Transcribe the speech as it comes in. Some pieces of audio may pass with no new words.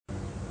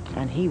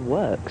And he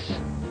works.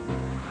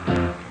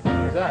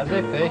 Is that a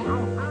zippy?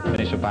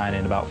 Finish up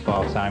ironing about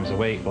 4 times a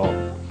week, but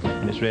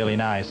it's really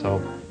nice.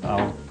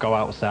 I'll go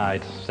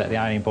outside, set the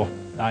ironing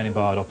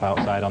board up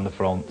outside on the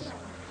front,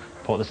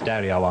 put the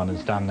stereo on and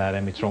stand there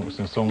in my trunks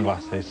and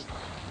sunglasses.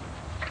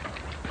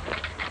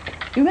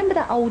 You remember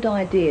that old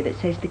idea that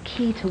says the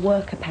key to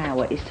worker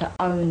power is to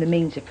own the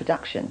means of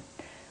production?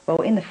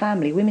 Well, in the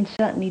family, women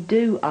certainly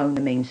do own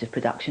the means of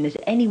production, as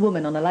any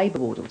woman on a labour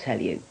ward will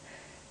tell you.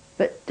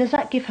 But does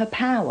that give her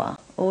power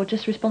or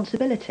just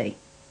responsibility?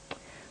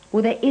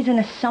 Well, there is an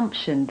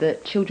assumption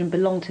that children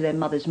belong to their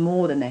mothers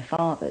more than their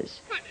fathers.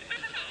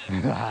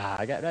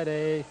 Get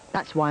ready.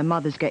 That's why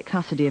mothers get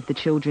custody of the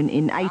children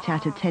in 8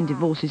 out of 10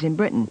 divorces in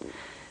Britain.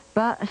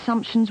 But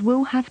assumptions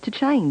will have to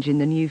change in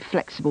the new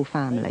flexible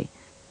family.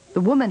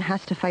 The woman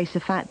has to face the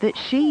fact that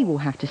she will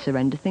have to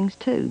surrender things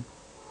too.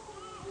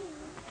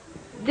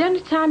 The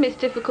only time it's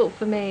difficult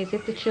for me is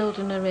if the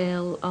children are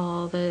ill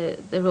or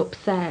they're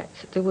upset.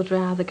 They would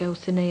rather go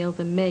to Neil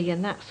than me,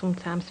 and that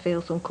sometimes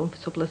feels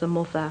uncomfortable as a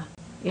mother.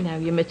 You know,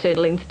 your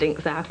maternal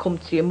instincts are come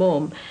to your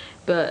mum,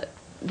 but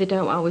they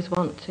don't always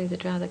want to.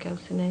 They'd rather go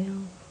to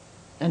Neil.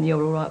 And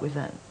you're all right with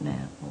that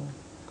now? Or?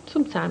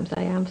 Sometimes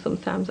I am,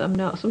 sometimes I'm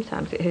not.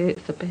 Sometimes it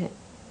hurts a bit.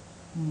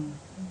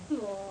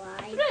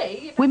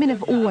 Women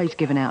have always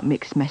given out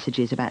mixed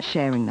messages about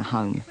sharing the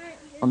home.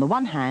 On the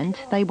one hand,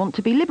 they want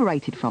to be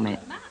liberated from it.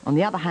 On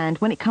the other hand,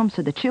 when it comes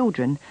to the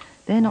children,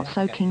 they're not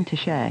so keen to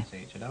share.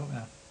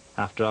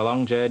 After a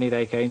long journey,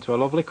 they came to a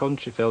lovely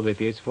country filled with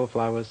beautiful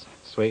flowers,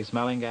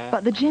 sweet-smelling air.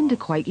 But the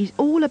Genderquake is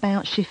all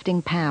about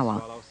shifting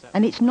power,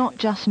 and it's not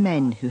just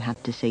men who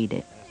have to cede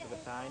it.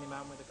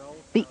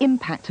 The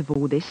impact of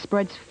all this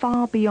spreads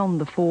far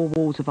beyond the 4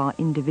 walls of our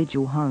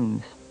individual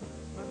homes.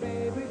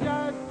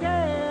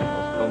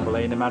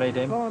 Thumbelina married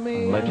him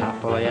and lived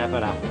happily ever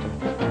after.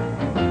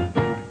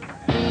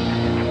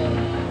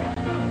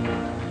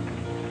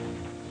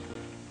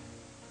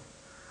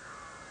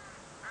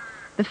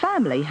 The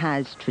family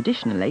has,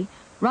 traditionally,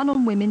 run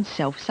on women's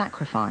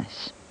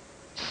self-sacrifice.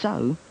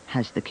 So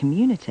has the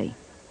community.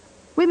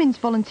 Women's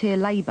volunteer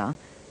labour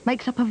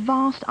makes up a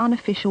vast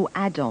unofficial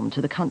add-on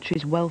to the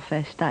country's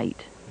welfare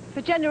state.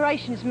 For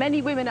generations,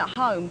 many women at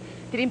home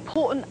did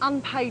important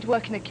unpaid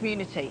work in the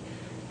community.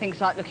 Things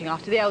like looking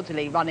after the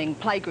elderly, running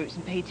playgroups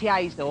and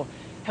PTAs, or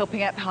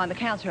helping out behind the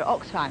counter at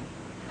Oxfam.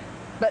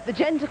 But the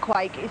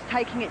Genderquake is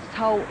taking its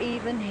toll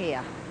even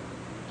here.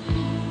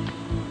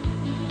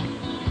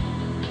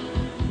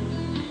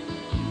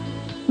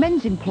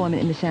 Men's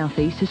employment in the South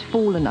East has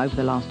fallen over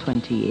the last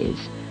 20 years.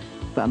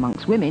 But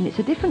amongst women, it's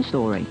a different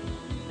story.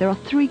 There are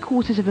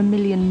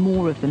 750,000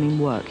 more of them in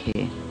work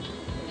here.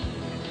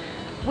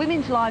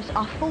 Women's lives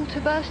are full to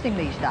bursting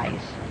these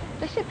days.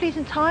 There simply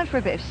isn't time for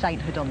a bit of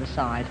sainthood on the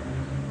side.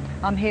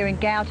 I'm here in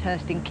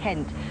Goudhurst in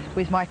Kent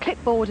with my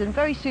clipboard and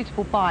very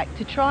suitable bike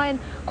to try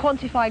and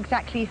quantify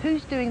exactly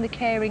who's doing the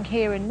caring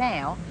here and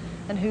now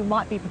and who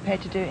might be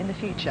prepared to do it in the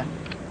future.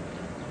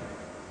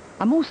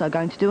 I'm also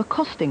going to do a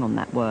costing on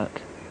that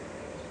work.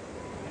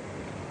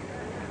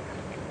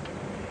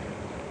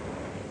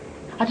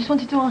 I just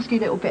wanted to ask you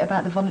a little bit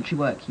about the voluntary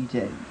work you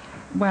do.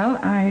 Well,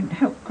 I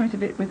help quite a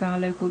bit with our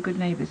local Good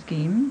Neighbour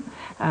scheme.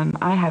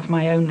 I have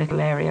my own little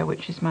area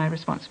which is my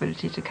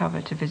responsibility to cover,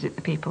 to visit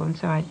the people, and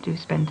so I do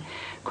spend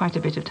quite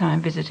a bit of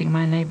time visiting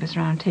my neighbours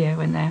round here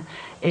when they're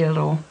ill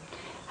or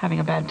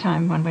having a bad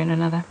time one way or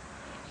another.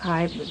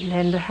 I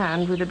lend a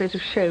hand with a bit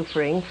of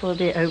chauffeuring for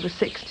the Over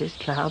 60s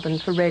Club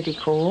and for Ready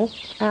Call,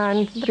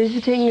 and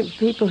visiting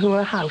people who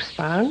are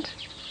housebound.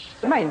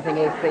 The main thing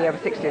is the Over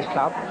 60s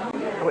Club,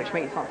 which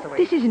meets once a week.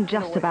 This isn't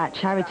just about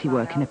charity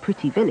work in a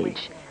pretty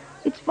village.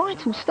 It's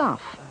vital stuff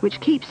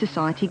which keeps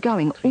society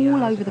going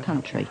all over the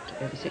country.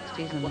 Over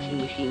 60s and washing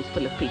machines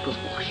full of people's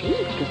washing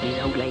because these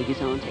old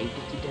ladies aren't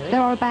able to do it. There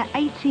are about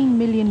 18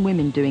 million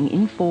women doing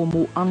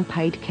informal,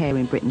 unpaid care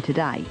in Britain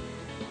today.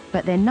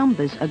 But their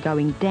numbers are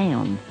going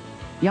down.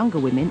 Younger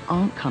women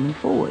aren't coming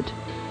forward.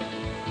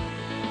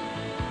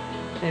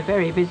 They're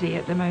very busy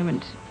at the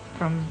moment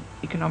from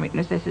economic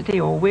necessity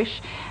or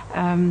wish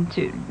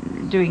to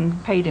doing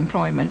paid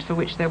employment for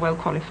which they're well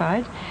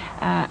qualified,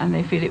 and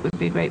they feel it would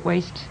be a great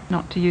waste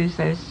not to use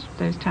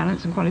those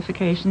talents and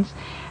qualifications.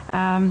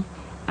 And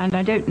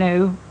I don't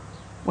know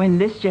when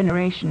this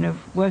generation of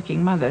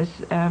working mothers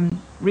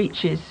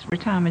reaches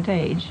retirement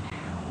age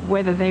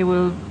whether they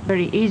will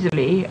very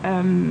easily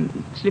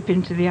slip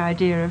into the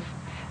idea of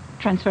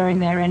transferring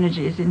their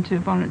energies into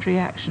voluntary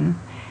action,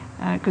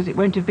 because it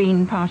won't have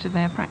been part of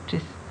their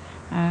practice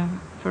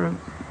for,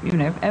 you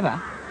know,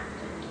 ever.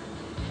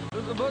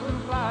 There's a buzz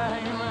and fly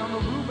hanging around the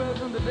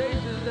bluebirds and the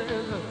daisies.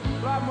 There's a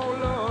lot more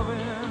love in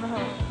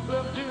her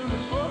left in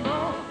this world.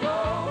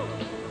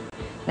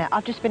 Now,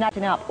 I've just been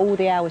adding up all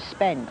the hours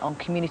spent on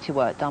community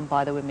work done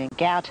by the women in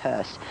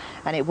Goudhurst,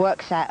 and it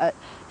works out at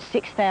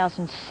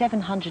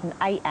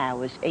 6,708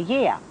 hours a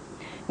year.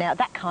 Now,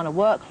 that kind of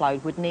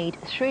workload would need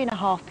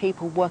 3.5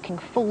 people working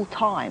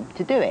full-time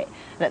to do it.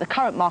 And at the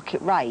current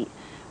market rate,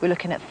 we're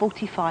looking at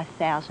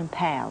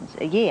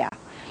 £45,000 a year.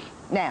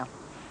 Now,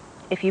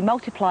 if you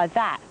multiply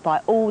that by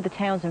all the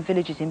towns and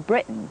villages in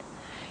Britain,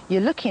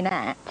 you're looking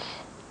at,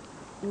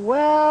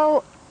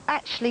 well,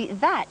 actually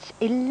that's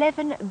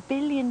 £11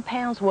 billion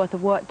worth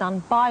of work done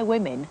by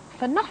women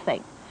for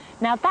nothing.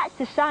 Now that's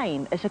the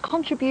same as a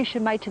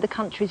contribution made to the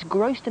country's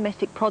gross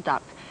domestic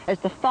product as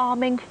the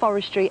farming,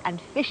 forestry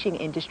and fishing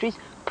industries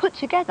put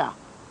together.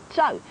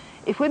 So,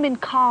 if women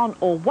can't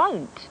or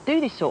won't do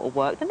this sort of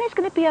work, then there's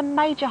going to be a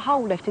major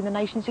hole left in the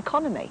nation's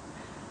economy.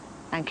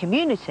 And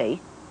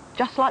community,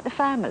 just like the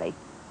family,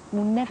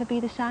 will never be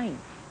the same.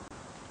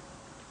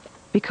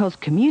 Because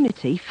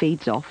community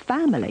feeds off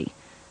family.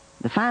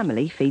 The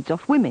family feeds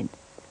off women.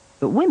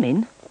 But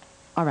women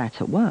are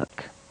out at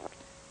work.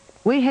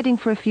 We're heading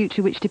for a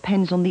future which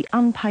depends on the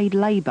unpaid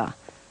labour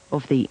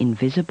of the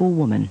invisible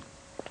woman.